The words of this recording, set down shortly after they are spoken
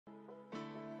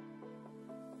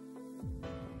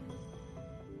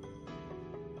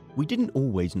We didn't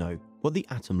always know what the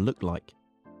atom looked like.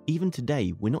 Even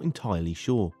today, we're not entirely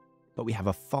sure, but we have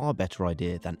a far better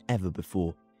idea than ever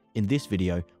before. In this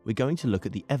video, we're going to look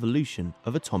at the evolution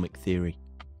of atomic theory.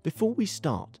 Before we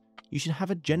start, you should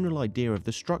have a general idea of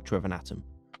the structure of an atom,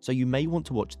 so you may want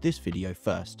to watch this video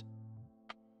first.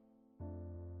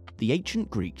 The ancient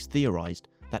Greeks theorized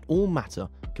that all matter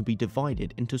could be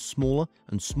divided into smaller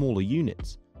and smaller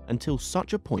units until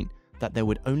such a point that there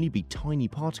would only be tiny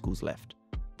particles left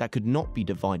that could not be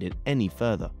divided any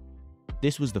further.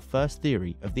 This was the first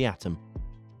theory of the atom.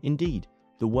 Indeed,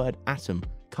 the word atom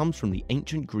comes from the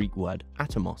ancient Greek word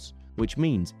atomos, which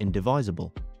means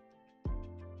indivisible.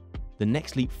 The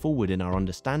next leap forward in our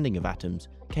understanding of atoms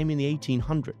came in the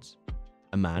 1800s.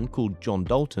 A man called John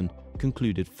Dalton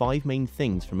concluded 5 main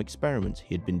things from experiments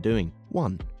he had been doing.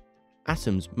 1.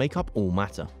 Atoms make up all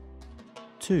matter.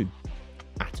 2.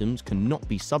 Atoms cannot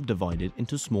be subdivided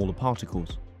into smaller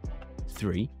particles.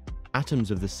 3.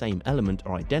 Atoms of the same element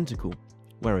are identical,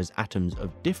 whereas atoms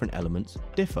of different elements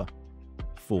differ.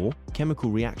 4.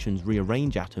 Chemical reactions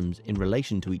rearrange atoms in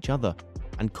relation to each other,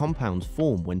 and compounds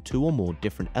form when 2 or more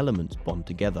different elements bond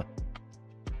together.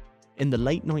 In the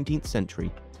late 19th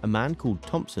century, a man called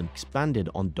Thomson expanded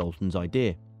on Dalton's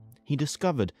idea. He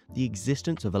discovered the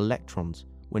existence of electrons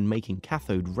when making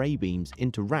cathode ray beams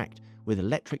interact with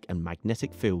electric and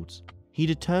magnetic fields. He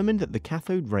determined that the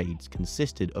cathode rays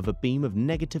consisted of a beam of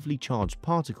negatively charged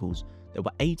particles that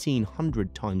were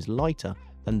 1800 times lighter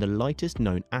than the lightest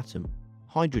known atom,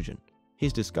 hydrogen.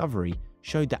 His discovery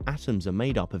showed that atoms are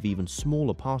made up of even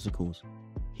smaller particles.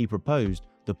 He proposed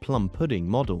the plum pudding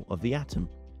model of the atom,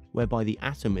 whereby the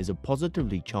atom is a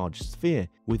positively charged sphere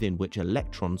within which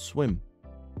electrons swim.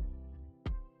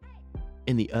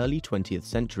 In the early 20th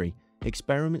century,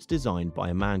 experiments designed by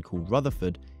a man called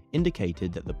Rutherford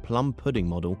indicated that the plum pudding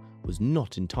model was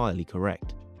not entirely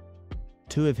correct.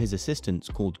 2 of his assistants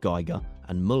called Geiger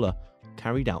and Muller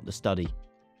carried out the study.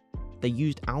 They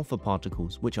used alpha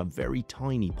particles, which are very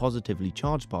tiny positively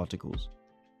charged particles.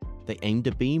 They aimed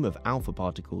a beam of alpha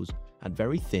particles at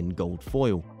very thin gold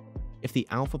foil. If the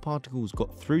alpha particles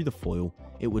got through the foil,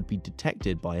 it would be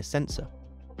detected by a sensor.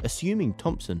 Assuming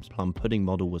Thomson's plum pudding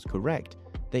model was correct,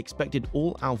 they expected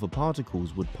all alpha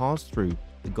particles would pass through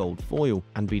the gold foil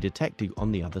and be detected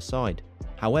on the other side.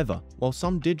 However, while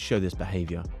some did show this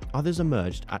behavior, others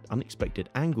emerged at unexpected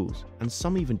angles, and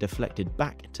some even deflected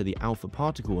back to the alpha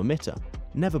particle emitter,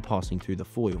 never passing through the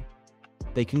foil.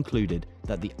 They concluded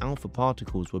that the alpha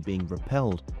particles were being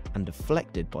repelled and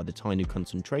deflected by the tiny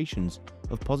concentrations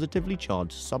of positively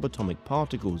charged subatomic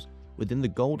particles within the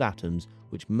gold atoms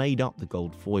which made up the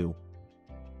gold foil.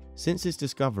 Since its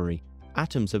discovery,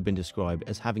 atoms have been described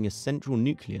as having a central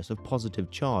nucleus of positive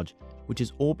charge which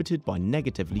is orbited by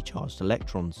negatively charged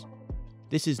electrons.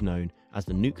 This is known as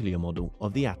the nuclear model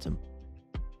of the atom.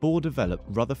 Bohr developed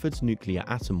Rutherford's nuclear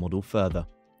atom model further.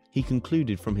 He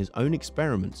concluded from his own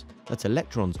experiments that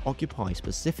electrons occupy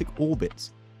specific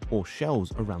orbits or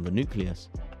shells around the nucleus.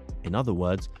 In other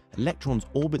words, electrons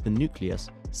orbit the nucleus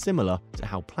similar to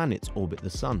how planets orbit the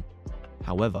sun.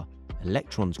 However,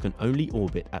 electrons can only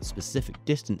orbit at specific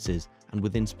distances and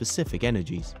within specific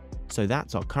energies. So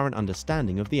that's our current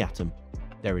understanding of the atom.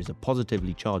 There is a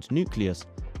positively charged nucleus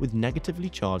with negatively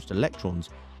charged electrons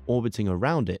orbiting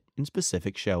around it in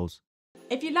specific shells.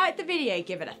 If you liked the video,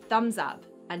 give it a thumbs up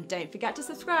and don't forget to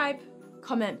subscribe.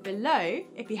 Comment below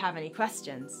if you have any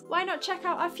questions. Why not check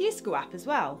out our FuseSchool app as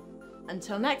well?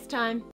 Until next time.